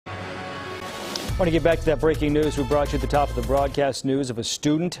I want to get back to that breaking news we brought you at the top of the broadcast news of a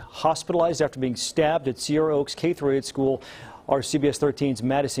student hospitalized after being stabbed at Sierra Oaks K-8 school. Our CBS 13's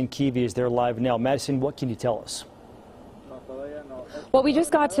Madison Keevy is there live now. Madison, what can you tell us? Well, we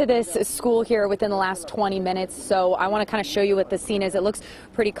just got to this school here within the last 20 minutes, so I want to kind of show you what the scene is. It looks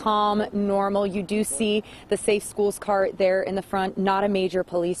pretty calm, normal. You do see the Safe Schools cart there in the front, not a major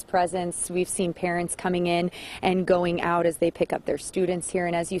police presence. We've seen parents coming in and going out as they pick up their students here.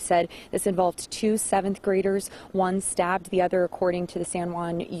 And as you said, this involved two 7th graders. One stabbed the other, according to the San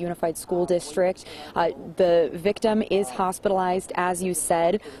Juan Unified School District. The victim is hospitalized, as you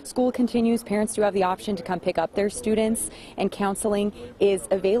said. School continues. Parents do have the option to come pick up their students, and counseling is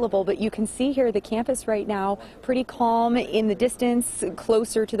available, but you can see here the campus right now pretty calm. In the distance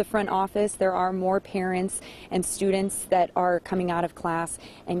closer to the front office, there are more parents and students that are coming out of class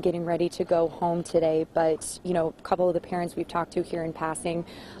and getting ready to go home today. But you know, a couple of the parents we've talked to here in passing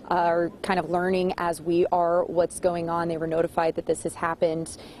are kind of learning as we are what's going on. They were notified that this has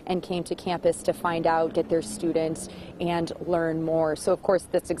happened and came to campus to find out, get their students, and learn more. So of course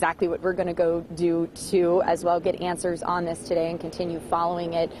that's exactly what we're going to go do too as well, get answers on this today and continue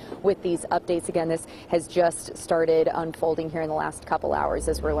following it with these updates. Again, this has just started unfolding here in the last couple hours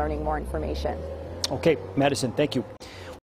as we're learning more information. Okay, Madison, thank you.